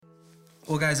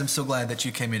Well, guys, I'm so glad that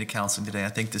you came into counseling today. I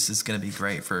think this is going to be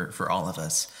great for all of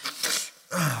us.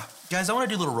 Guys, I want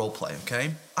to do a little role play,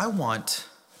 okay? I want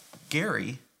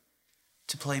Gary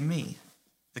to play me,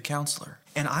 the counselor.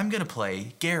 And I'm going to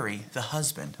play Gary, the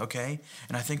husband, okay?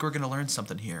 And I think we're going to learn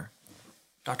something here.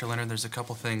 Dr. Leonard, there's a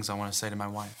couple things I want to say to my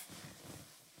wife.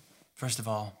 First of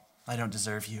all, I don't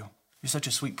deserve you. You're such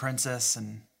a sweet princess,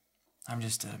 and I'm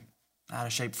just a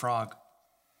out-of-shape frog.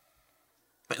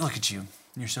 But look at you.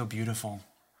 You're so beautiful,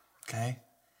 okay?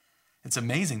 It's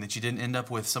amazing that you didn't end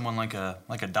up with someone like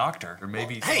a doctor, or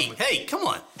maybe... Hey, come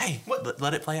on. Hey,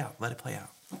 let it play out. Let it play out.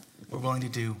 We're willing to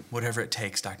do whatever it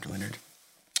takes, Dr. Leonard.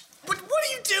 What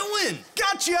are you doing?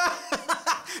 Gotcha!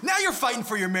 Now you're fighting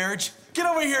for your marriage. Get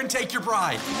over here and take your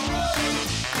bride.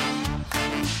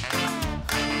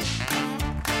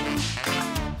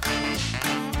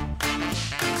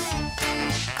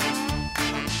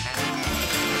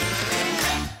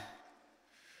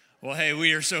 Well, hey,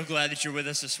 we are so glad that you're with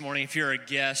us this morning. If you're a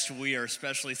guest, we are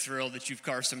especially thrilled that you've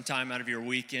carved some time out of your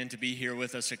weekend to be here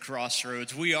with us at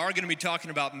Crossroads. We are going to be talking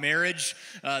about marriage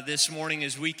this morning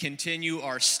as we continue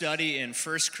our study in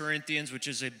 1 Corinthians, which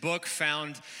is a book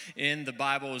found in the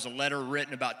Bible. It was a letter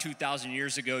written about 2,000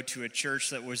 years ago to a church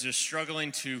that was just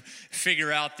struggling to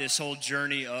figure out this whole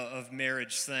journey of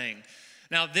marriage thing.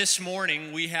 Now, this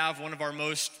morning, we have one of our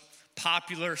most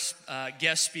popular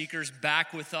guest speakers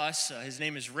back with us. His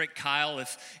name is Rick Kyle.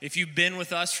 If you've been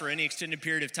with us for any extended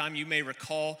period of time, you may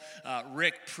recall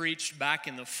Rick preached back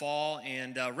in the fall,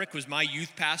 and Rick was my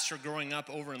youth pastor growing up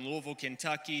over in Louisville,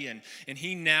 Kentucky, and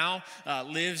he now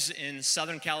lives in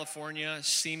Southern California,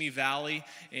 Simi Valley,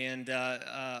 and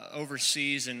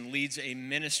oversees and leads a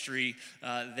ministry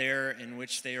there in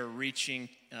which they are reaching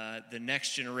the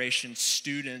next generation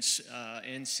students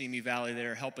in Simi Valley that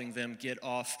are helping them get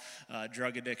off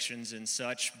drug addictions and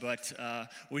such. But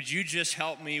would you just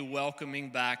help me welcoming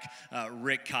back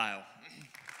Rick Kyle?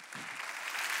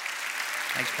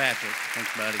 Thanks, Patrick.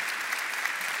 Thanks, buddy.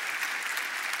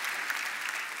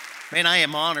 Man, I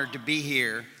am honored to be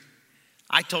here.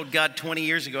 I told God 20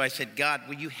 years ago, I said, God,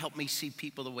 will you help me see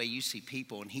people the way you see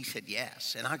people? And he said,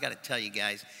 yes. And I got to tell you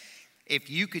guys, if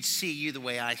you could see you the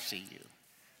way I see you,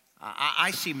 I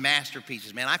see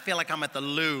masterpieces, man. I feel like I'm at the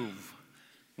Louvre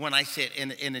when I sit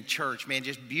in a church, man,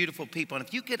 just beautiful people. And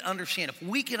if you could understand, if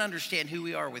we could understand who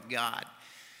we are with God,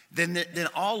 then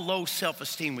all low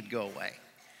self-esteem would go away.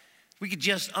 We could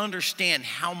just understand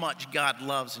how much God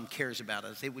loves and cares about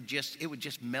us. It would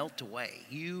just melt away.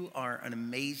 You are an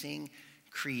amazing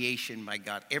creation by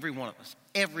God, every one of us,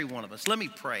 every one of us. Let me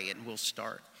pray and we'll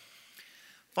start.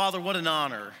 Father, what an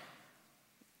honor,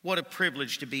 what a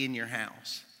privilege to be in your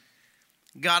house.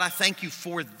 God, I thank you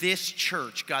for this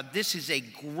church. God, this is a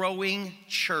growing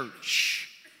church.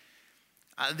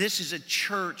 This is a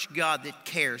church, God, that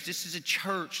cares. This is a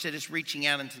church that is reaching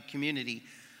out into the community.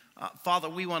 Father,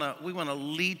 we want to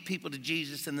lead people to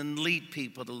Jesus and then lead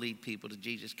people to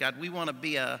Jesus. God, we want to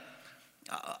be a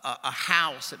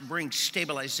house that brings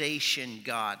stabilization,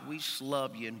 God. We just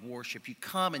love you and worship you.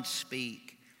 Come and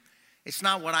speak. It's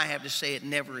not what I have to say. It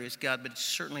never is, God, but it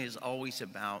certainly is always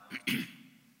about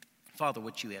Father,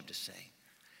 what you have to say.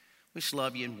 We just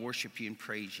love you and worship you and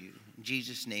praise you. In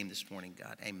Jesus' name this morning,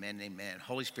 God. Amen, amen.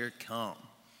 Holy Spirit, come.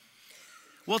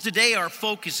 Well, today our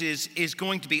focus is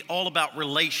going to be all about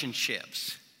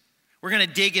relationships. We're going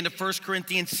to dig into 1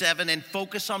 Corinthians 7 and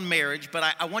focus on marriage,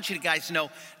 but I want you guys to know,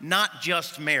 not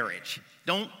just marriage.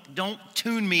 Don't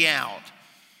tune me out.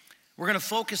 We're going to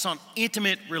focus on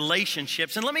intimate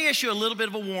relationships. And let me issue a little bit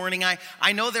of a warning.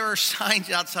 I know there are signs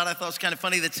outside, I thought it was kind of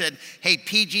funny, that said, hey,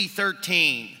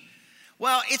 PG-13.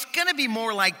 Well, it's going to be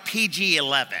more like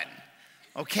PG-11,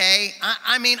 okay?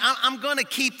 I'm going to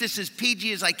keep this as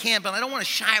PG as I can, but I don't want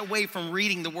to shy away from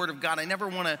reading the Word of God. I never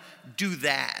want to do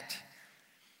that.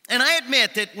 And I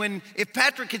admit that if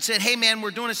Patrick had said, hey, man, we're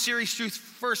doing a series through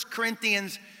 1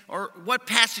 Corinthians, or what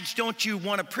passage don't you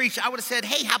want to preach? I would have said,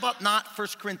 hey, how about not 1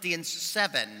 Corinthians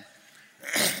 7?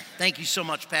 Thank you so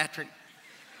much, Patrick.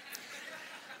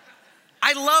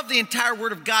 I love the entire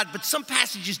Word of God, but some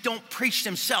passages don't preach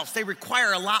themselves. They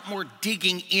require a lot more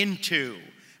digging into.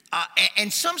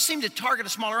 And some seem to target a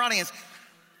smaller audience.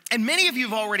 And many of you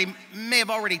may have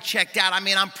already checked out.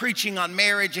 I'm preaching on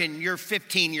marriage and you're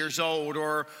 15 years old,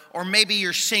 or maybe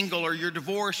you're single, or you're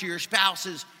divorced, or your spouse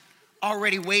is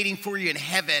already waiting for you in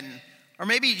heaven. Or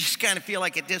maybe you just kind of feel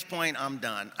like at this point, I'm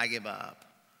done, I give up.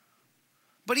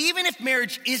 But even if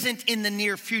marriage isn't in the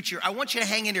near future, I want you to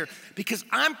hang in here, because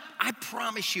I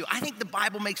promise you, I think the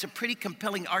Bible makes a pretty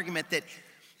compelling argument that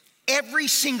every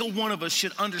single one of us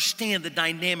should understand the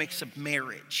dynamics of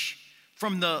marriage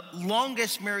from the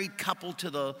longest married couple to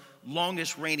the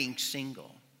longest reigning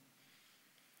single.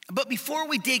 But before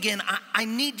we dig in, I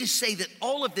need to say that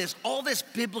all this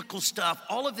biblical stuff,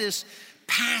 all of this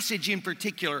passage in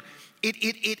particular,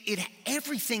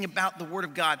 everything about the Word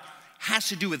of God has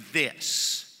to do with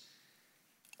this.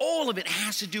 All of it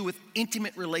has to do with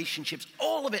intimate relationships.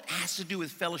 All of it has to do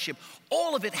with fellowship.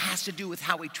 All of it has to do with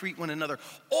how we treat one another.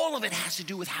 All of it has to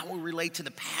do with how we relate to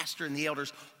the pastor and the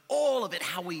elders. All of it,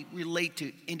 how we relate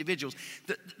to individuals.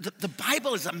 The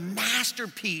Bible is a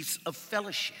masterpiece of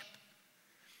fellowship.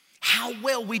 How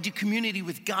well we do community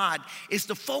with God is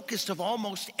the focus of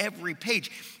almost every page.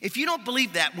 If you don't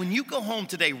believe that, when you go home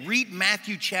today, read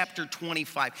Matthew chapter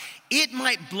 25. It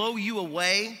might blow you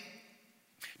away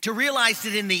to realize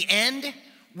that in the end,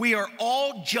 we are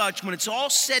all judged. When it's all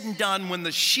said and done, when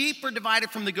the sheep are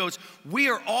divided from the goats, we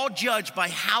are all judged by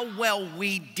how well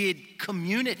we did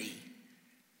community.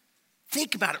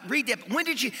 Think about it. Read that. When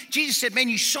did Jesus said, man,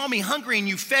 you saw me hungry and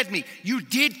you fed me. You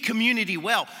did community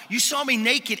well. You saw me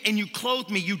naked and you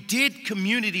clothed me. You did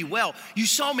community well. You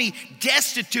saw me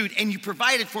destitute and you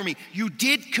provided for me. You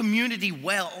did community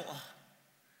well.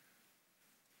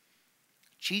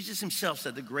 Jesus himself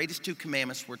said the greatest two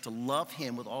commandments were to love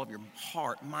him with all of your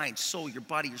heart, mind, soul, your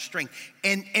body, your strength,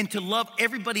 and to love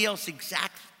everybody else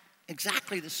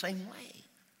exactly the same way.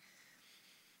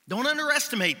 Don't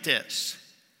underestimate this.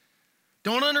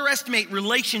 Don't underestimate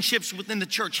relationships within the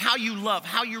church, how you love,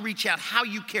 how you reach out, how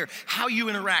you care, how you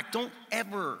interact. Don't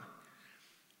ever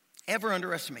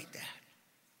underestimate that.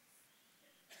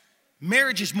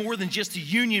 Marriage is more than just a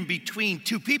union between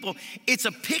two people. It's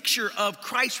a picture of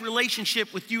Christ's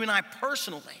relationship with you and I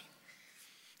personally.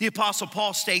 The Apostle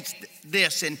Paul states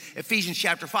this in Ephesians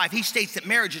chapter 5. He states that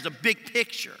marriage is a big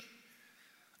picture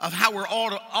of how we're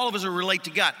all of us are relate to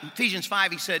God. In Ephesians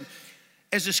 5, he said,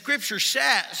 as the scripture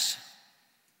says,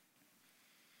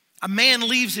 a man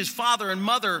leaves his father and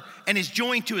mother and is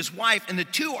joined to his wife, and the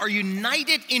two are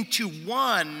united into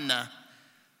one.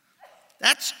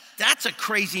 That's a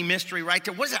crazy mystery right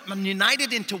there. What is that? I'm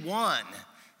united into one.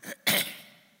 He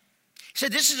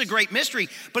said this is a great mystery,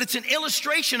 but it's an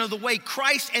illustration of the way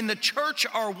Christ and the church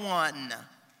are one.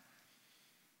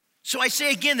 So I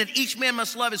say again that each man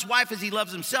must love his wife as he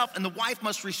loves himself, and the wife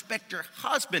must respect her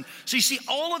husband. So you see,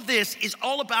 all of this is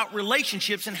all about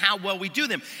relationships and how well we do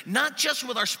them. Not just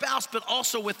with our spouse, but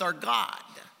also with our God.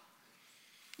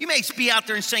 You may be out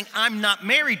there and saying, I'm not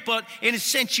married, but in a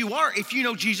sense you are. If you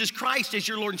know Jesus Christ as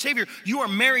your Lord and Savior, you are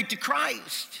married to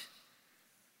Christ.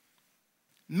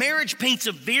 Marriage paints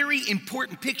a very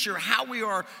important picture of how we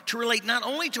are to relate not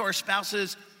only to our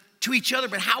spouses, to each other,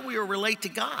 but how we relate to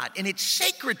God. And it's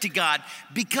sacred to God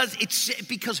because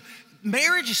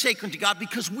marriage is sacred to God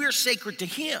because we're sacred to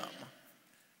him.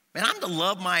 Man, I'm to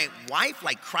love my wife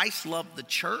like Christ loved the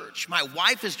church. My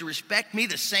wife is to respect me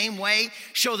the same way,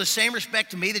 show the same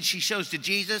respect to me that she shows to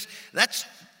Jesus. That's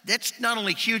not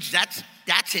only huge, that's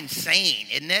insane,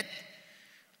 isn't it?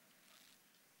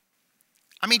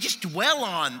 I mean, just dwell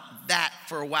on that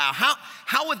for a while.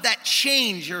 How would that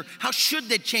change, or how should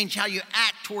that change how you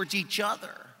act towards each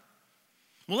other?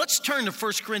 Well, let's turn to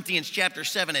 1 Corinthians chapter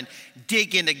 7 and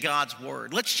dig into God's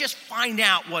word. Let's just find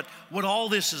out what all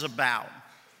this is about.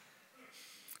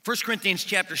 1 Corinthians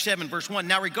chapter 7, verse 1.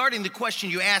 Now, regarding the question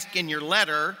you asked in your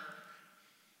letter,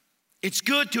 it's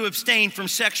good to abstain from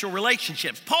sexual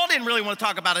relationships. Paul didn't really want to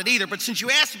talk about it either, but since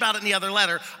you asked about it in the other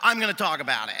letter, I'm going to talk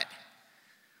about it.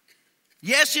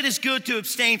 Yes, it is good to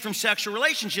abstain from sexual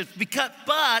relationships,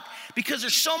 but because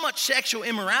there's so much sexual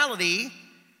immorality,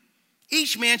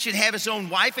 each man should have his own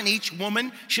wife and each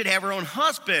woman should have her own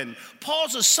husband.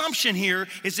 Paul's assumption here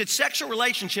is that sexual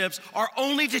relationships are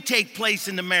only to take place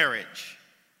in the marriage.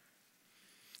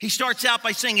 He starts out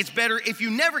by saying it's better if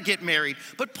you never get married,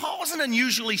 but Paul's an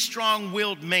unusually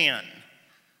strong-willed man.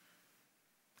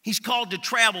 He's called to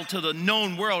travel to the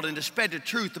known world and to spread the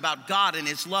truth about God and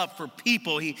his love for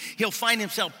people. He'll find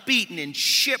himself beaten and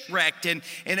shipwrecked and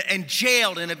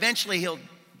jailed, and eventually he'll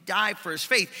die for his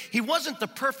faith. He wasn't the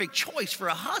perfect choice for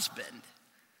a husband,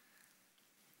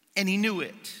 and he knew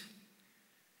it.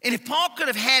 And if Paul could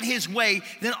have had his way,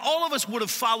 then all of us would have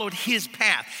followed his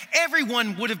path.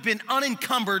 Everyone would have been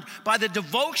unencumbered by the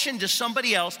devotion to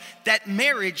somebody else that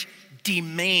marriage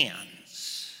demands.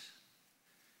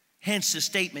 Hence the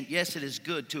statement, yes, it is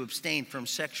good to abstain from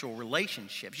sexual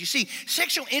relationships. You see,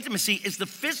 sexual intimacy is the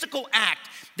physical act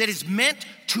that is meant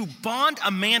to bond a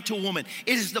man to a woman.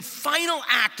 It is the final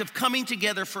act of coming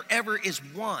together forever as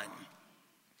one.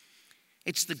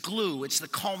 It's the glue, it's the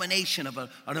culmination of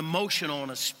an emotional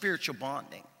and a spiritual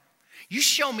bonding. You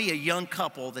show me a young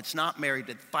couple that's not married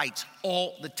that fights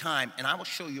all the time, and I will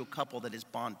show you a couple that is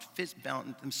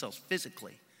bound themselves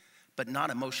physically, but not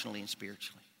emotionally and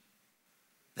spiritually.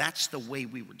 That's the way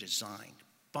we were designed.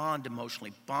 Bond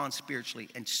emotionally, bond spiritually,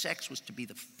 and sex was to be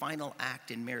the final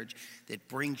act in marriage that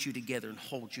brings you together and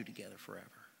holds you together forever.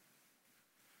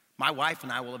 My wife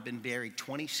and I will have been married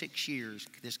 26 years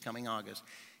this coming August,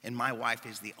 and my wife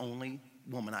is the only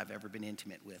woman I've ever been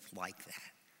intimate with like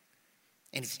that.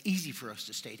 And it's easy for us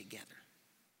to stay together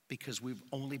because we've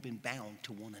only been bound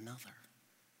to one another.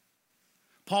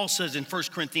 Paul says in 1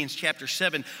 Corinthians chapter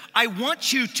 7, I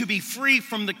want you to be free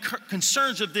from the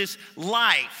concerns of this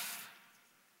life.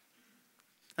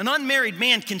 An unmarried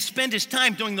man can spend his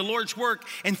time doing the Lord's work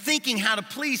and thinking how to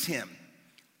please him.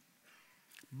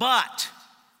 But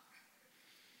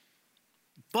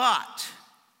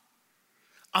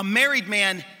a married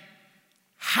man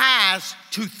has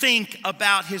to think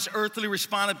about his earthly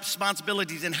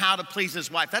responsibilities and how to please his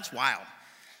wife. That's wild.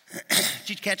 Did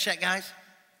you catch that, guys?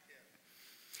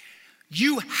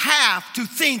 You have to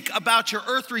think about your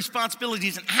earthly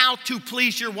responsibilities and how to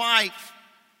please your wife.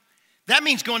 That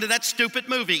means going to that stupid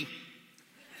movie.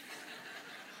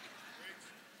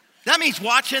 That means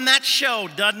watching that show,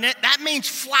 doesn't it? That means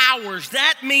flowers.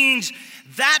 That means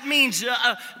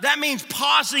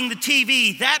pausing the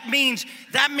TV. That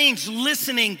means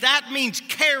listening. That means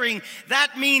caring.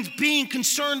 That means being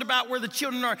concerned about where the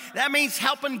children are. That means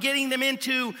helping getting them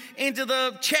into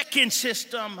the check-in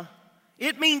system.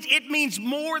 It means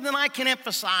more than I can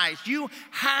emphasize. You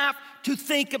have to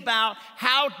think about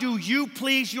how do you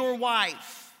please your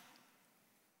wife.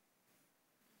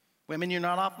 Women, you're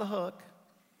not off the hook.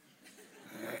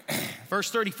 Verse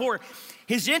 34,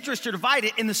 his interests are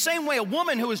divided. In the same way, a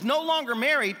woman who is no longer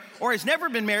married or has never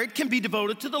been married can be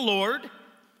devoted to the Lord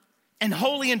and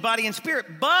holy in body and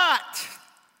spirit. But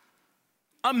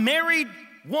a married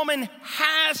woman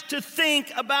has to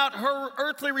think about her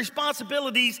earthly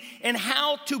responsibilities and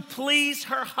how to please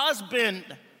her husband.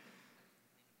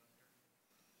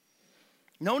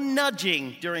 No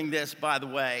nudging during this, by the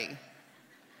way.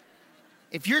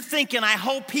 If you're thinking, I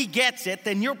hope he gets it,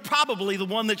 then you're probably the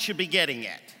one that should be getting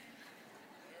it.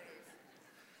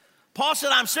 Paul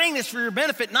said, I'm saying this for your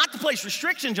benefit, not to place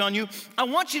restrictions on you. I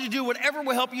want you to do whatever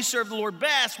will help you serve the Lord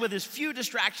best with as few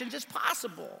distractions as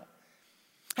possible.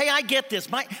 Hey, I get this.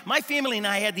 My family and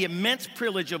I had the immense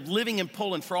privilege of living in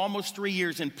Poland for almost 3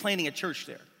 years and planting a church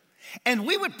there. And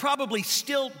we would probably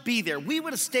still be there. We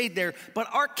would have stayed there, but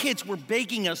our kids were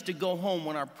begging us to go home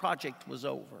when our project was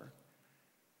over.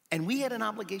 And we had an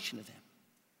obligation to them.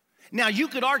 Now, you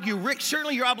could argue, Rick,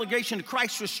 certainly your obligation to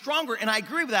Christ was stronger, and I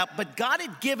agree with that, but God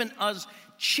had given us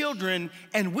children,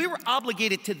 and we were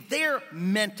obligated to their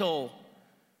mental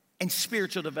and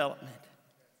spiritual development.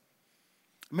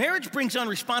 Marriage brings on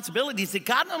responsibilities that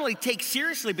God not only takes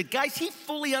seriously, but guys, he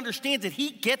fully understands it. He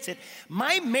gets it.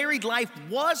 My married life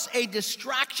was a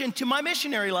distraction to my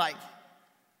missionary life.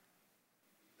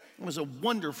 It was a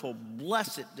wonderful,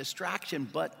 blessed distraction,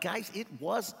 but guys, it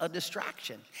was a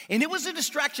distraction. And it was a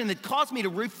distraction that caused me to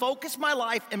refocus my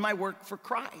life and my work for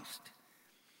Christ.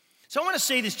 So I want to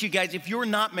say this to you guys, if you're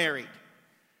not married,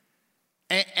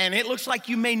 and it looks like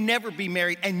you may never be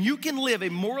married, and you can live a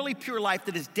morally pure life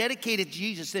that is dedicated to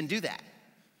Jesus, then do that.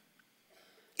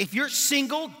 If you're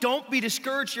single, don't be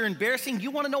discouraged or embarrassing.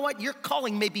 You want to know what? Your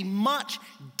calling may be much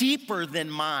deeper than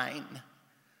mine.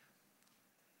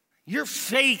 Your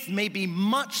faith may be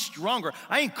much stronger.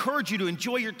 I encourage you to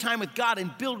enjoy your time with God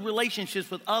and build relationships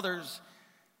with others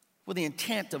with the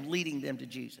intent of leading them to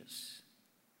Jesus.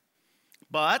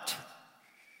 But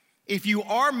if you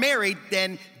are married,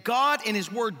 then God and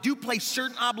his word do place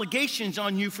certain obligations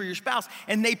on you for your spouse,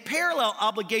 and they parallel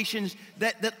obligations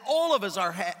that all of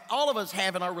us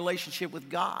have in our relationship with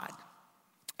God.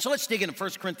 So let's dig into 1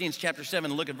 Corinthians chapter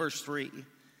 7 and look at verse 3. It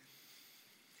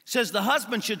says, the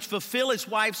husband should fulfill his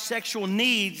wife's sexual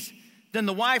needs, then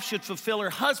the wife should fulfill her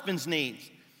husband's needs.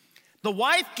 The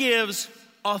wife gives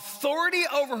authority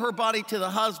over her body to the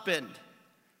husband,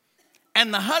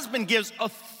 and the husband gives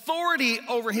authority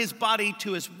over his body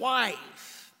to his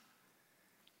wife.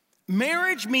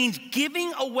 Marriage means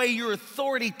giving away your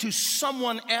authority to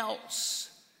someone else.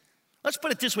 Let's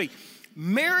put it this way.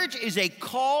 Marriage is a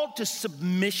call to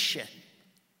submission.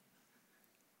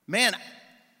 Man,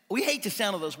 we hate the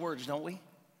sound of those words, don't we?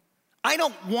 I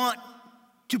don't want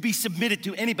to be submitted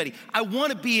to anybody. I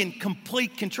want to be in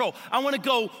complete control. I want to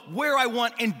go where I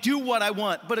want and do what I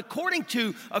want. But according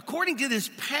to this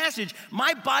passage,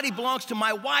 my body belongs to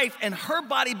my wife and her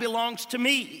body belongs to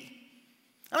me.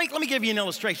 Let me give you an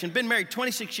illustration. Been married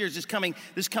 26 years this coming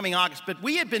August, but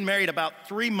we had been married about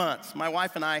 3 months, my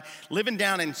wife and I, living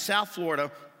down in South Florida.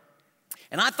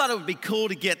 And I thought it would be cool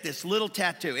to get this little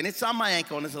tattoo. And it's on my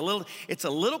ankle, and it's a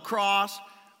little cross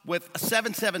with a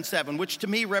 777, which to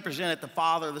me represented the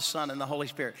Father, the Son, and the Holy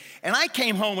Spirit. And I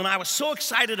came home, and I was so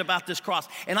excited about this cross.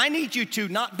 And I need you to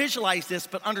not visualize this,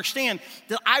 but understand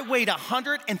that I weighed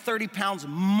 130 pounds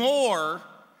more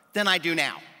than I do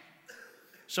now.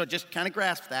 So just kind of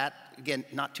grasp that. Again,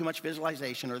 not too much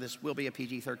visualization, or this will be a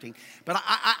PG-13. But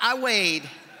I weighed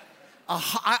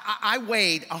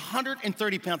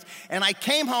 130 pounds. And I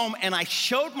came home and I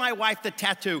showed my wife the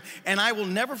tattoo, and I will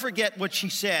never forget what she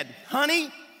said.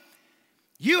 Honey,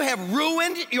 you have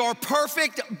ruined your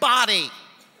perfect body.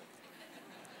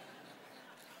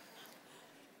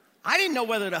 I didn't know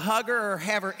whether to hug her or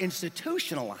have her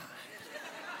institutionalized.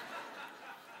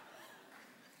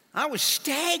 I was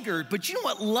staggered, but you know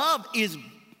what? Love is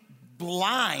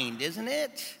blind, isn't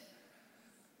it?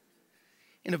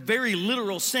 In a very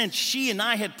literal sense, she and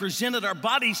I had presented our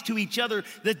bodies to each other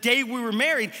the day we were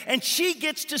married, and she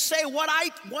gets to say what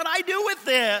I do with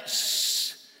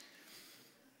this.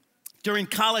 During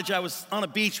college, I was on a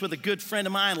beach with a good friend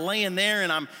of mine, laying there,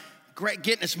 and I'm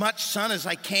getting as much sun as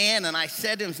I can, and I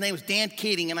said to him, his name was Dan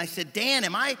Keating, and I said, Dan,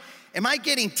 am I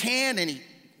getting tan? And he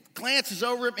glances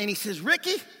over at me, and he says,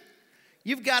 Ricky,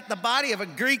 you've got the body of a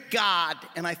Greek god.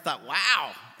 And I thought,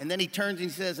 wow. And then he turns and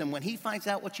he says, and when he finds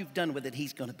out what you've done with it,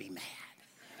 he's going to be mad.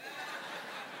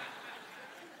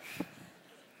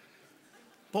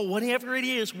 But whatever it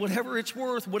is, whatever it's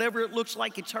worth, whatever it looks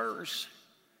like, it's hers.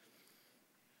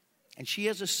 And she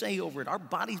has a say over it. Our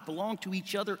bodies belong to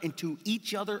each other and to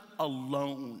each other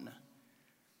alone.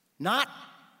 Not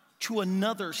to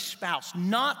another spouse,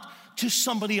 not to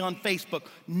somebody on Facebook,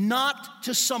 not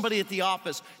to somebody at the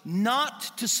office,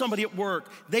 not to somebody at work.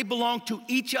 They belong to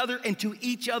each other and to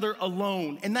each other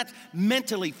alone. And that's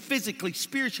mentally, physically,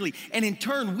 spiritually. And in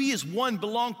turn, we as one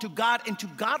belong to God and to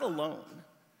God alone.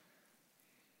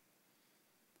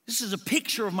 This is a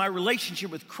picture of my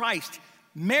relationship with Christ,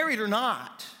 married or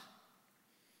not.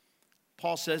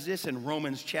 Paul says this in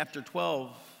Romans chapter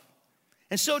 12.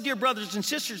 And so, dear brothers and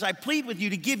sisters, I plead with you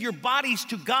to give your bodies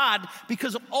to God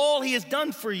because of all he has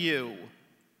done for you.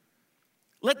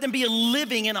 Let them be a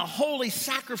living and a holy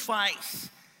sacrifice,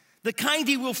 the kind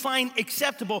he will find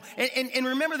acceptable. And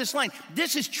remember this line,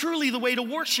 this is truly the way to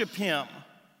worship him.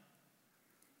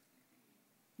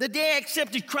 The day I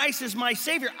accepted Christ as my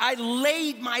Savior, I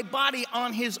laid my body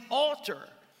on his altar.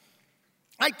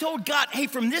 I told God, hey,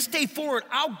 from this day forward,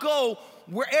 I'll go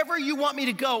wherever you want me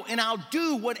to go, and I'll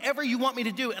do whatever you want me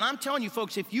to do. And I'm telling you,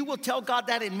 folks, if you will tell God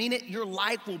that and mean it, your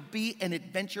life will be an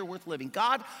adventure worth living.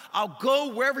 God, I'll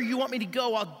go wherever you want me to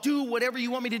go. I'll do whatever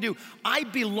you want me to do. I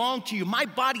belong to you. My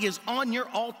body is on your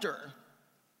altar.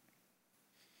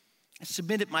 I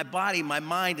submitted my body, my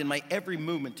mind, and my every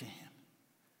movement to him.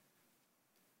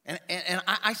 And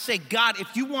I say, God,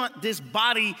 if you want this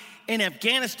body in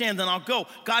Afghanistan, then I'll go.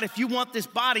 God, if you want this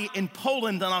body in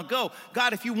Poland, then I'll go.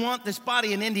 God, if you want this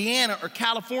body in Indiana or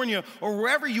California or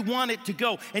wherever you want it to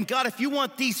go. And God, if you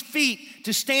want these feet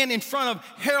to stand in front of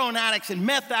heroin addicts and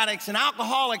meth addicts and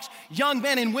alcoholics, young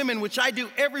men and women, which I do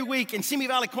every week in Simi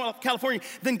Valley, California,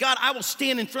 then God, I will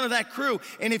stand in front of that crew.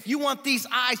 And if you want these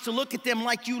eyes to look at them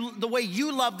like you, the way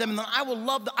you love them, then I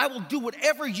will do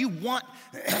whatever you want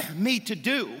me to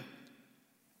do.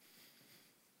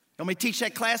 You want me to teach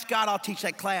that class? God, I'll teach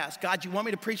that class. God, you want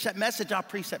me to preach that message? I'll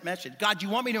preach that message. God, you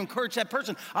want me to encourage that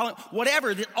person?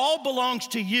 Whatever, that all belongs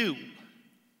to you.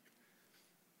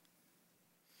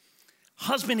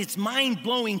 Husband, it's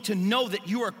mind-blowing to know that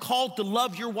you are called to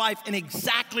love your wife in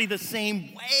exactly the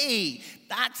same way.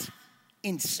 That's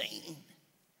insane.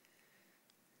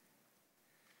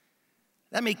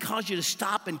 That may cause you to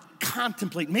stop and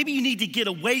contemplate. Maybe you need to get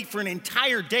away for an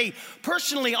entire day.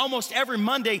 Personally, almost every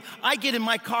Monday, I get in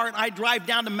my car and I drive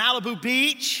down to Malibu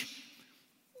Beach.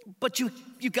 But you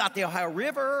got the Ohio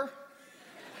River.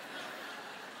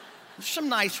 There's some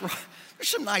nice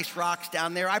rocks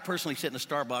down there. I personally sit in a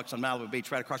Starbucks on Malibu Beach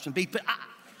right across from the beach. But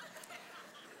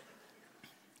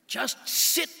just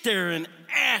sit there and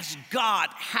ask God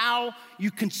how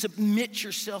you can submit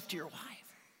yourself to your wife.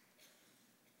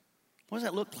 What does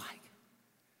that look like?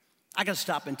 I got to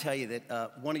stop and tell you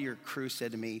that one of your crew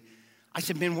said to me, I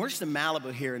said, man, where's the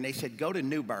Malibu here? And they said, go to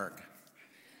Newburgh.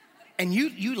 And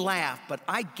you laughed, but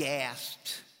I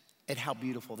gasped at how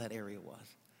beautiful that area was.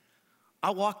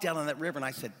 I walked out on that river and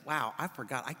I said, wow, I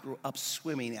forgot. I grew up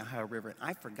swimming in the Ohio River and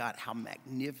I forgot how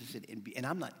magnificent and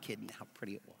I'm not kidding how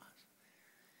pretty it was.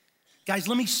 Guys,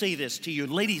 let me say this to you.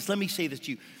 Ladies, let me say this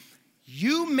to you.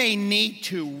 You may need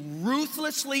to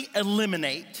ruthlessly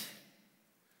eliminate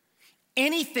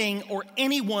anything or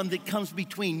anyone that comes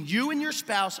between you and your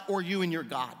spouse or you and your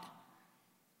God.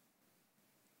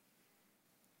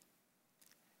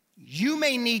 You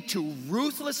may need to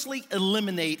ruthlessly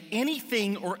eliminate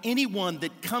anything or anyone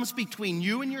that comes between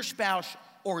you and your spouse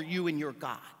or you and your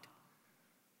God.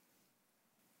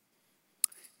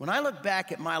 When I look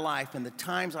back at my life and the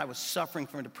times I was suffering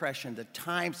from depression, the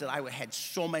times that I had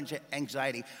so much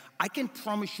anxiety, I can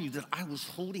promise you that I was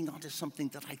holding on to something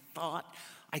that I thought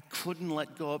I couldn't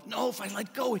let go of. No, if I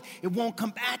let go, it won't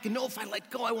come back. And no, if I let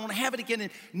go, I won't have it again.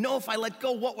 And no, if I let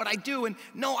go, what would I do? And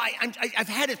no, I've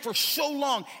had it for so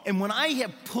long. And when I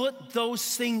have put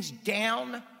those things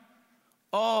down,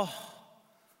 oh,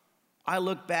 I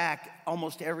look back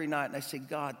almost every night and I say,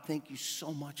 God, thank you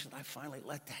so much that I finally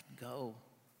let that go.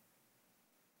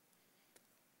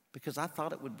 Because I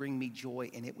thought it would bring me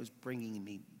joy, and it was bringing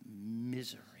me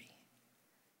misery.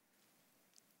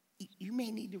 You may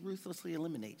need to ruthlessly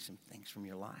eliminate some things from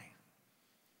your life.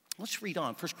 Let's read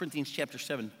on. 1 Corinthians chapter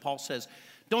 7, Paul says,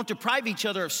 don't deprive each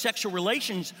other of sexual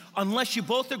relations unless you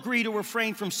both agree to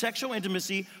refrain from sexual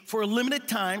intimacy for a limited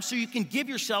time so you can give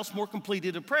yourselves more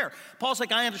completely to prayer. Paul's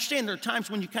like, I understand there are times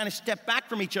when you kind of step back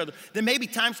from each other. There may be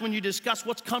times when you discuss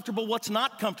what's comfortable, what's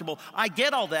not comfortable. I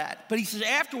get all that. But he says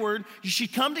afterward, you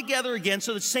should come together again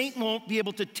so that Satan won't be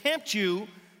able to tempt you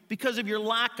because of your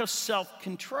lack of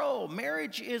self-control.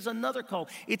 Marriage is another call.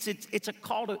 It's a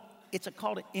call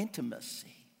to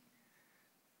intimacy.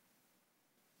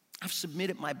 I've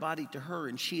submitted my body to her,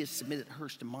 and she has submitted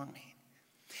hers to mine.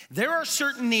 There are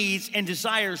certain needs and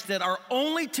desires that are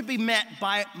only to be met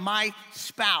by my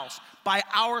spouse, by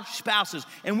our spouses,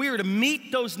 and we are to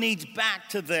meet those needs back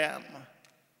to them.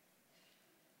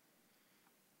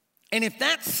 And if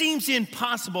that seems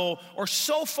impossible or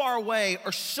so far away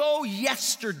or so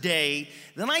yesterday,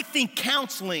 then I think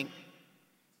counseling,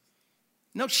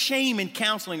 no shame in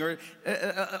counseling, or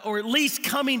at least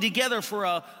coming together for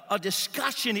a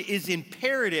discussion is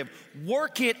imperative.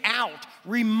 Work it out.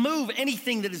 Remove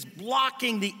anything that is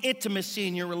blocking the intimacy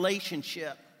in your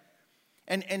relationship.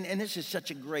 And this is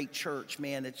such a great church,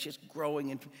 man. It's just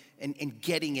growing and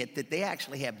getting it, that they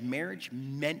actually have marriage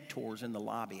mentors in the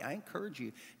lobby. I encourage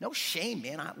you. No shame,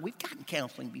 man. We've gotten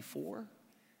counseling before.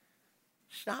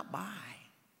 Stop by.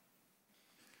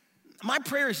 My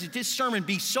prayer is that this sermon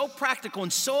be so practical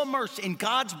and so immersed in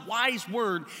God's wise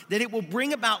word that it will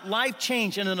bring about life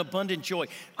change and an abundant joy.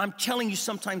 I'm telling you,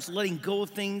 sometimes letting go of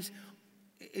things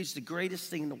is the greatest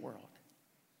thing in the world.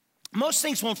 Most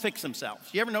things won't fix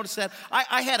themselves. You ever notice that?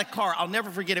 I had a car, I'll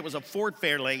never forget, it was a Ford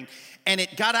Fairlane, and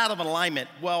it got out of alignment.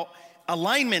 Well,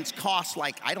 alignments cost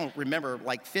like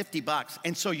 $50.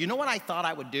 And so you know what I thought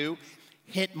I would do?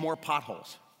 Hit more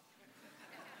potholes.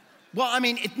 Well, I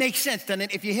mean, it makes sense. Then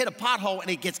if you hit a pothole and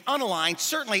it gets unaligned,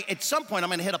 certainly at some point I'm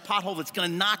going to hit a pothole that's going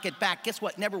to knock it back. Guess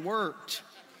what? Never worked.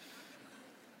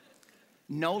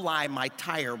 No lie, my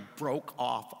tire broke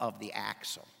off of the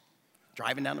axle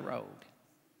driving down the road.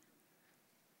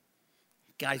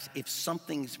 Guys, if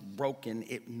something's broken,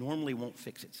 it normally won't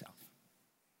fix itself.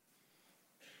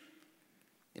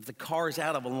 If the car is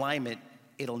out of alignment,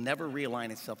 it'll never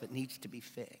realign itself. It needs to be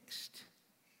fixed.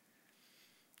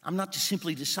 I'm not to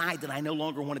simply decide that I no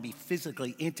longer want to be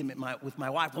physically intimate with my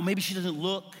wife. Well, maybe she doesn't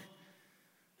look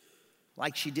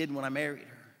like she did when I married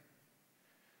her.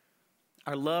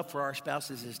 Our love for our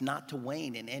spouses is not to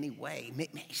wane in any way.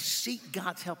 Seek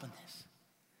God's help in this.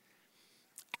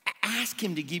 Ask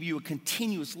him to give you a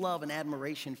continuous love and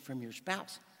admiration from your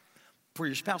spouse. For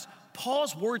your spouse.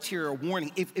 Paul's words here are a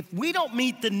warning. If we don't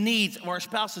meet the needs of our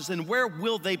spouses, then where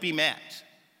will they be met?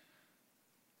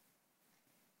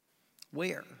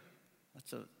 Where?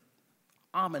 That's an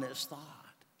ominous thought.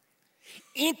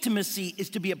 Intimacy is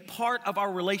to be a part of our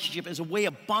relationship as a way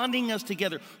of bonding us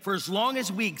together for as long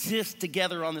as we exist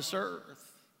together on this earth.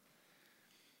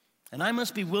 And I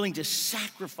must be willing to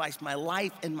sacrifice my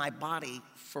life and my body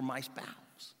for my spouse.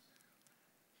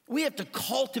 We have to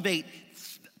cultivate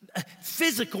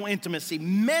physical intimacy,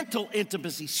 mental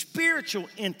intimacy, spiritual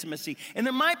intimacy. And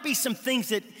there might be some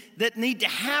things that need to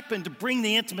happen to bring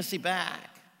the intimacy back.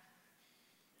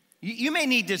 You may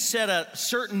need to set a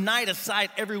certain night aside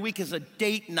every week as a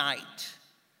date night.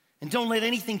 And don't let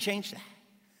anything change that.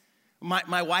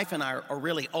 My wife and I are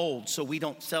really old, so we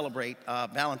don't celebrate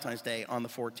Valentine's Day on the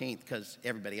 14th because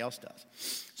everybody else does.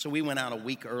 So we went out a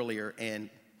week earlier,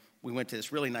 and we went to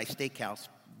this really nice steakhouse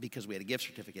because we had a gift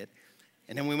certificate.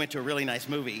 And then we went to a really nice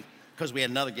movie because we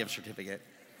had another gift certificate.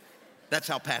 That's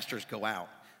how pastors go out,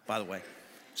 by the way.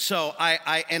 So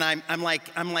I'm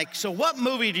like, so what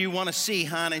movie do you want to see,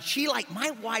 hon? And she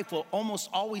my wife will almost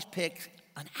always pick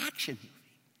an action movie.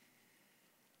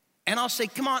 And I'll say,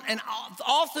 come on. And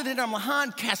all through the dinner, I'm like,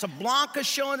 hon, Casablanca's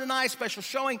showing tonight, special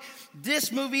showing.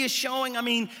 This movie is showing. I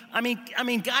mean,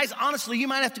 guys, honestly, you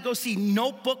might have to go see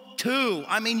Notebook 2.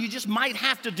 I mean, you just might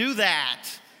have to do that.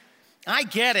 I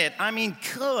get it. I mean,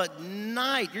 good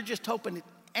night. You're just hoping it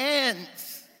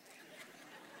ends.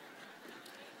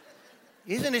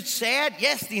 Isn't it sad?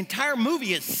 Yes, the entire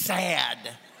movie is sad.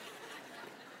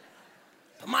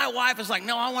 But my wife is like,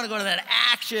 no, I want to go to that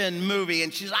action movie.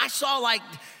 And I saw it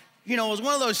was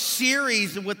one of those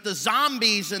series with the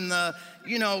zombies and the,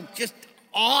 just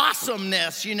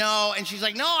awesomeness, And she's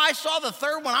like, no, I saw the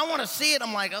third one. I want to see it.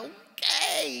 I'm like,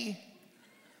 okay.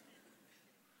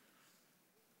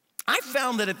 I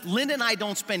found that if Linda and I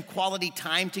don't spend quality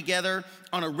time together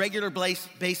on a regular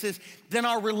basis, then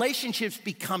our relationships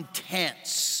become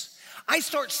tense. I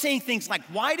start saying things like,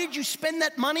 why did you spend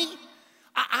that money?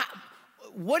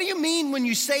 What do you mean when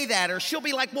you say that? Or she'll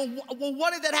be like, well,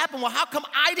 what did that happen? Well, how come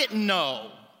I didn't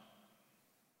know?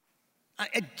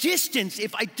 A distance,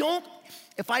 if I don't,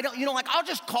 I'll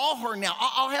just call her now.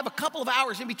 I'll have a couple of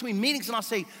hours in between meetings and I'll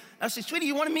say, sweetie,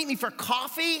 you want to meet me for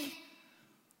coffee?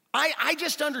 I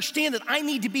just understand that I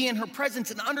need to be in her presence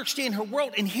and understand her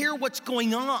world and hear what's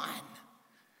going on.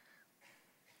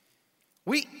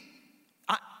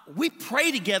 We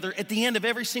pray together at the end of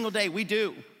every single day. We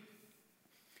do.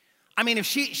 I mean, if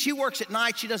she works at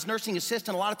night, she does nursing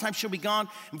assistant. A lot of times she'll be gone.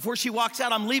 And before she walks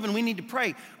out, I'm leaving. We need to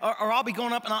pray. Or I'll be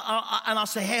going up and I'll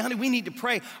say, hey, honey, we need to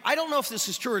pray. I don't know if this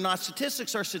is true or not.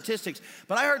 Statistics are statistics.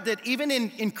 But I heard that even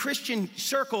in Christian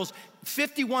circles,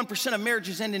 51% of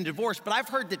marriages end in divorce. But I've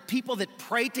heard that people that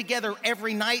pray together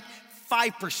every night,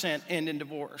 5% end in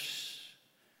divorce.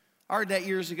 I heard that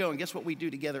years ago. And guess what we do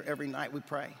together every night? We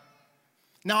pray.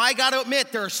 Now, I got to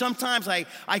admit, there are sometimes I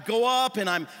go up and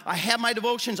I have my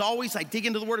devotions always. I dig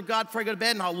into the Word of God before I go to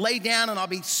bed, and I'll lay down and I'll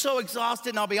be so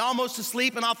exhausted and I'll be almost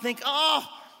asleep and I'll think, oh,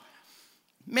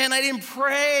 man, I didn't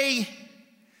pray.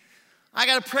 I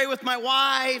got to pray with my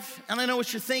wife. And I know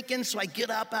what you're thinking, so I get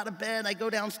up out of bed. I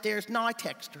go downstairs. No, I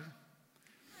text her.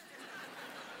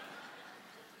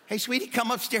 Hey, sweetie, come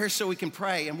upstairs so we can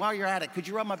pray. And while you're at it, could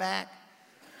you rub my back?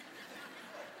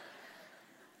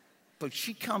 But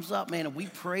she comes up, man, and we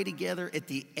pray together at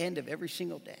the end of every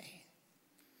single day.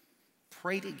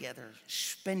 Pray together,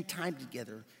 spend time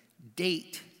together,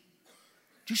 date,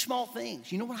 do small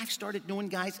things. You know what I've started doing,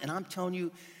 guys? And I'm telling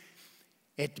you,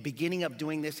 at the beginning of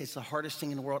doing this, it's the hardest thing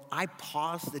in the world. I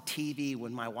pause the TV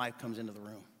when my wife comes into the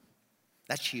room.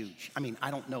 That's huge. I mean, I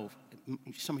don't know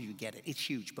if some of you get it. It's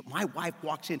huge. But my wife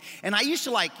walks in, and I used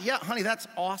to yeah, honey, that's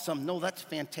awesome. No, that's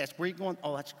fantastic. Where are you going?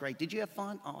 Oh, that's great. Did you have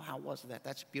fun? Oh, how was that?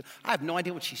 That's beautiful. I have no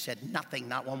idea what she said. Nothing,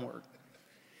 not one word.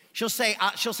 She'll say,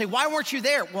 why weren't you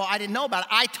there? Well, I didn't know about it.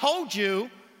 I told you.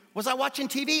 Was I watching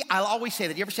TV? I'll always say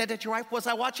that. You ever said that to your wife? Was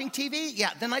I watching TV?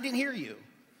 Yeah, then I didn't hear you.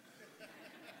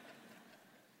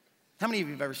 How many of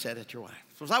you have ever said that to your wife?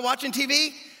 Was I watching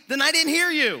TV? Then I didn't hear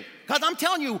you. Because I'm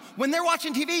telling you, when they're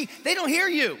watching TV, they don't hear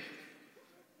you.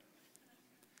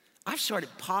 I've started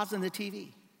pausing the TV.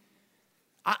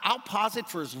 I'll pause it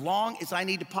for as long as I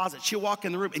need to pause it. She'll walk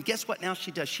in the room, and guess what now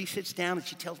she does? She sits down and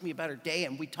she tells me about her day,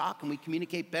 and we talk and we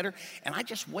communicate better, and I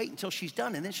just wait until she's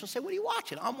done, and then she'll say, what are you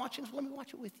watching? I'm watching, so let me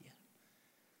watch it with you.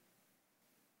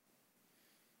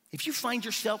 If you find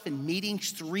yourself in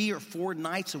meetings 3 or 4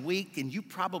 nights a week, then you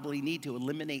probably need to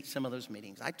eliminate some of those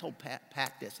meetings. I told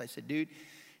Pat this. I said, dude,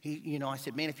 I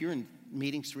said, man, if you're in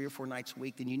meetings 3 or 4 nights a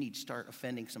week, then you need to start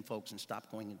offending some folks and stop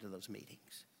going into those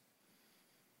meetings.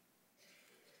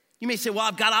 You may say, well,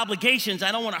 I've got obligations.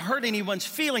 I don't want to hurt anyone's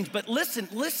feelings. But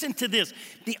listen to this.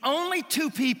 The only 2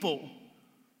 people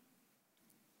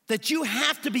that you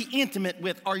have to be intimate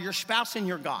with are your spouse and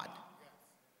your God.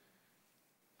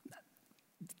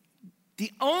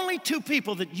 The only 2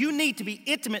 people that you need to be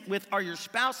intimate with are your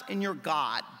spouse and your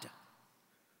God.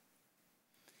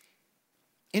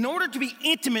 In order to be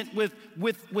intimate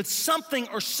with something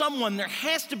or someone, there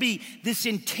has to be this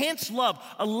intense love,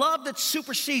 a love that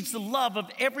supersedes the love of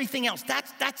everything else.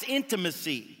 That's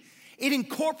intimacy. It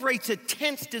incorporates a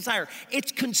tense desire.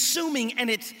 It's consuming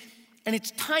and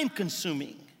it's time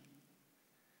consuming.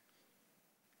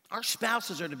 Our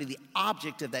spouses are to be the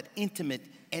object of that intimate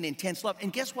and intense love.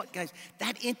 And guess what, guys?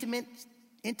 That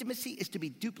intimacy is to be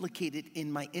duplicated in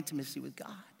my intimacy with God.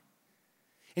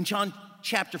 In John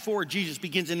chapter 4, Jesus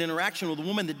begins an interaction with a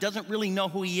woman that doesn't really know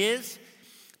who he is,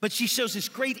 but she shows this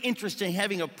great interest in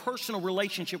having a personal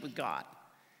relationship with God.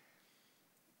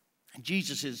 And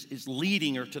Jesus is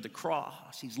leading her to the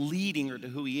cross. He's leading her to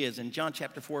who he is. In John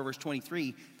chapter 4, verse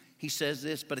 23, he says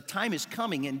this, but a time is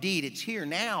coming, indeed, it's here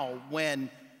now, when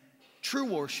true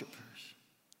worshipers,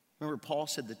 remember Paul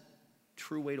said the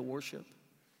true way to worship?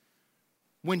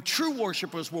 When true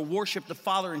worshipers will worship the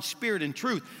Father in spirit and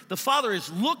truth. The Father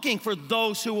is looking for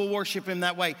those who will worship him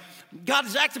that way. God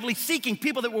is actively seeking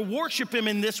people that will worship him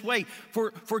in this way.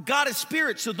 For God is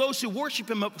spirit, so those who worship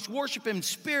him must worship him in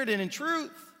spirit and in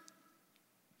truth.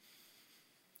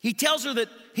 He tells her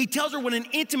what an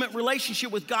intimate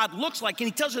relationship with God looks like, and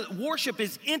he tells her that worship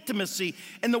is intimacy.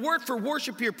 And the word for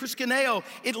worship here, proskuneo,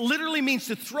 it literally means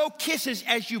to throw kisses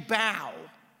as you bow.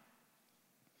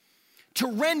 To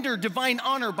render divine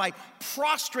honor by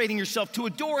prostrating yourself, to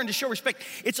adore and to show respect.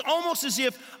 It's almost as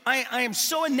if I am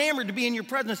so enamored to be in your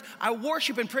presence. I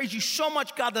worship and praise you so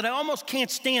much, God, that I almost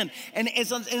can't stand. And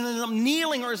as I'm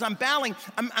kneeling or as I'm bowing,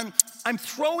 I'm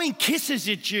throwing kisses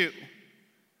at you.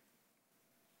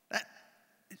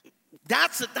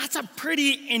 That's a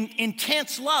pretty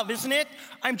intense love, isn't it?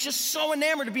 I'm just so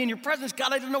enamored to be in your presence,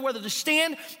 God, I don't know whether to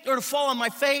stand or to fall on my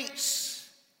face.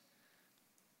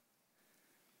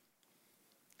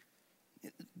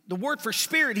 The word for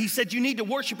spirit, he said you need to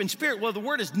worship in spirit. Well, the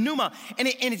word is pneuma, and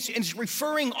it's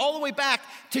referring all the way back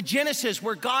to Genesis,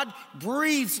 where God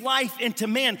breathes life into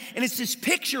man. And it's this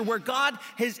picture where God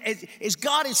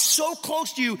is so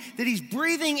close to you that he's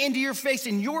breathing into your face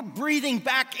and you're breathing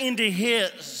back into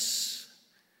his.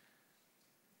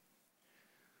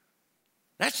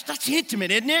 That's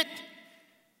intimate, isn't it?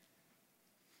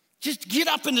 Just get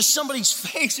up into somebody's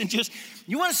face and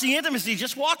you want to see intimacy,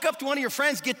 just walk up to one of your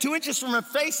friends, get 2 inches from her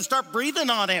face and start breathing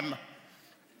on him.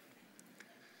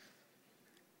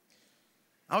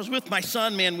 I was with my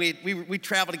son, man. We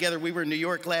traveled together. We were in New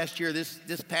York last year.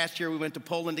 This past year we went to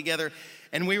Poland together,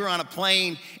 and we were on a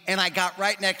plane, and I got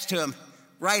right next to him,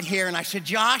 right here, and I said,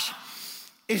 Josh,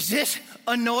 is this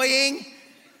annoying?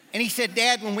 And he said,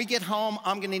 Dad, when we get home,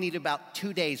 I'm going to need about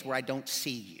 2 days where I don't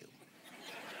see you.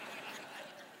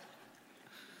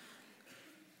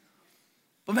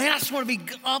 But man, I just want to be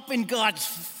up in God's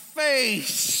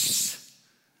face.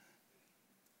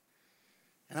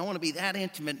 And I want to be that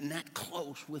intimate and that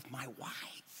close with my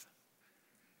wife.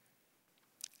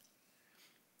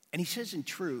 And he says in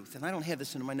truth, and I don't have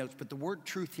this in my notes, but the word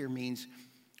truth here means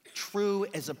true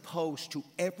as opposed to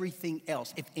everything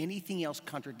else. If anything else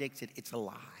contradicts it, it's a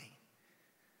lie.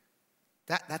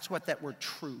 That's what that word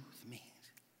truth means.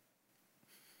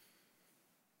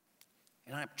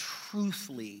 And I'm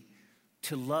truthfully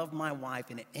to love my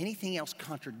wife, and if anything else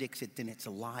contradicts it, then it's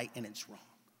a lie and it's wrong.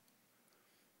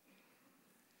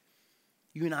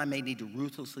 You and I may need to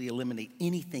ruthlessly eliminate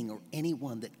anything or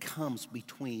anyone that comes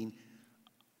between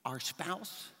our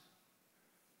spouse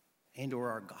and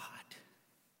or our God.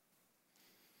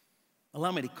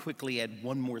 Allow me to quickly add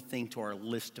one more thing to our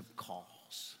list of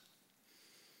calls.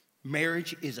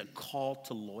 Marriage is a call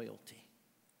to loyalty.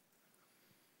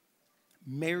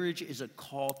 Marriage is a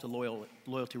call to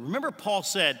loyalty. Remember, Paul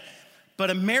said, but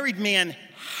a married man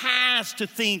has to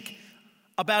think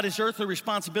about his earthly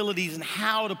responsibilities and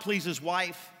how to please his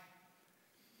wife.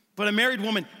 But a married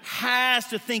woman has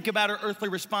to think about her earthly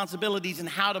responsibilities and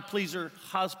how to please her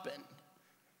husband.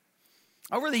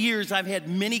 Over the years, I've had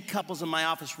many couples in my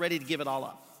office ready to give it all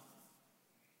up.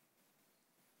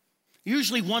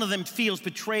 Usually one of them feels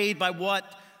betrayed by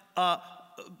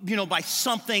by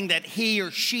something that he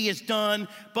or she has done.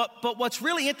 But what's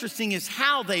really interesting is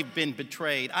how they've been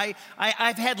betrayed.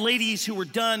 I've had ladies who were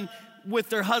done with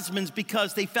their husbands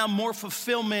because they found more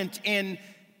fulfillment and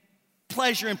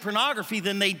pleasure in pornography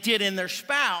than they did in their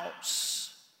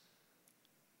spouse.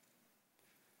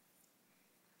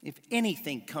 If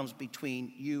anything comes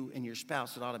between you and your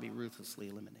spouse, it ought to be ruthlessly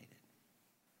eliminated.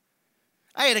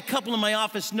 I had a couple in my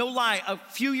office, no lie, a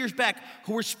few years back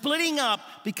who were splitting up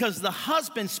because the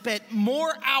husband spent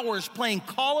more hours playing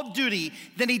Call of Duty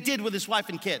than he did with his wife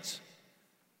and kids.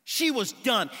 She was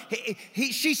done.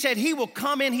 She said he will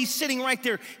come in, he's sitting right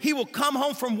there. He will come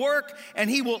home from work and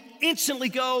he will instantly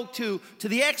go to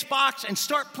the Xbox and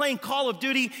start playing Call of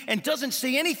Duty and doesn't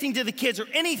say anything to the kids or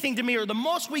anything to me, or the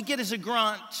most we get is a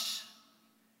grunt.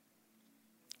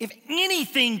 If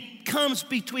anything comes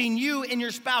between you and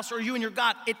your spouse or you and your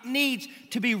God, it needs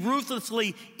to be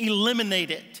ruthlessly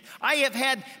eliminated. I have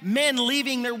had men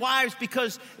leaving their wives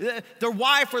because their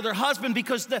wife or their husband,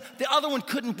 because the other one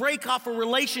couldn't break off a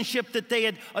relationship that they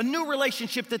had, a new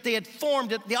relationship that they had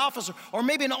formed at the office, or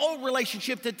maybe an old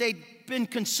relationship that they'd been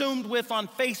consumed with on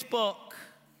Facebook.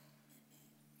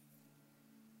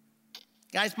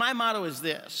 Guys, my motto is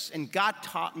this, and God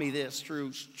taught me this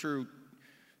through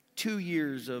 2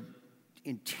 years of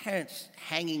intense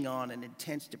hanging on and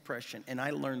intense depression, and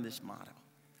I learned this motto.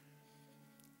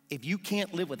 If you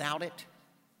can't live without it,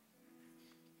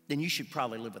 then you should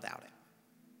probably live without it.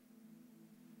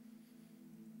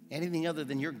 Anything other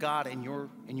than your God and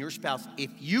your spouse, if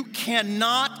you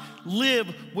cannot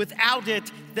live without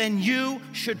it, then you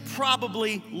should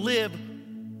probably live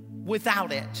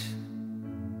without it.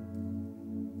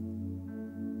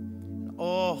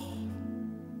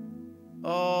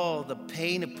 Oh, the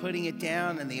pain of putting it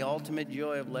down and the ultimate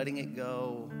joy of letting it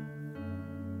go.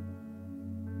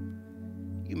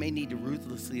 You may need to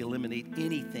ruthlessly eliminate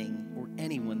anything or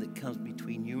anyone that comes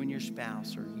between you and your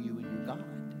spouse or you and your God.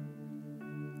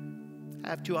 I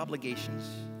have two obligations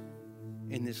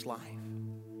in this life,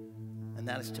 and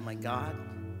that is to my God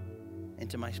and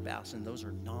to my spouse, and those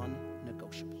are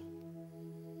non-negotiable.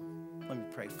 Let me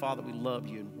pray. Father, we love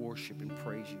you and worship and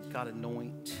praise you. God,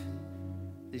 anoint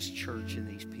this church and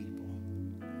these people.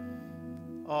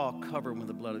 Oh, cover them with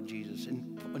the blood of Jesus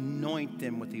and anoint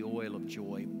them with the oil of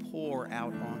joy. Pour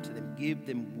out onto them. Give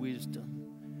them wisdom.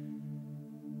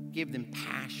 Give them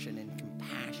passion and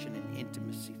compassion and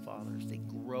intimacy, Father, as they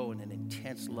grow in an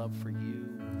intense love for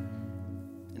you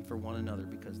and for one another,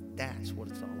 because that's what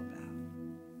it's all about.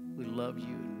 We love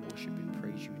you and worship and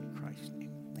praise you in Christ's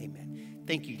name. Amen.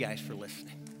 Thank you guys for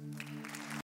listening.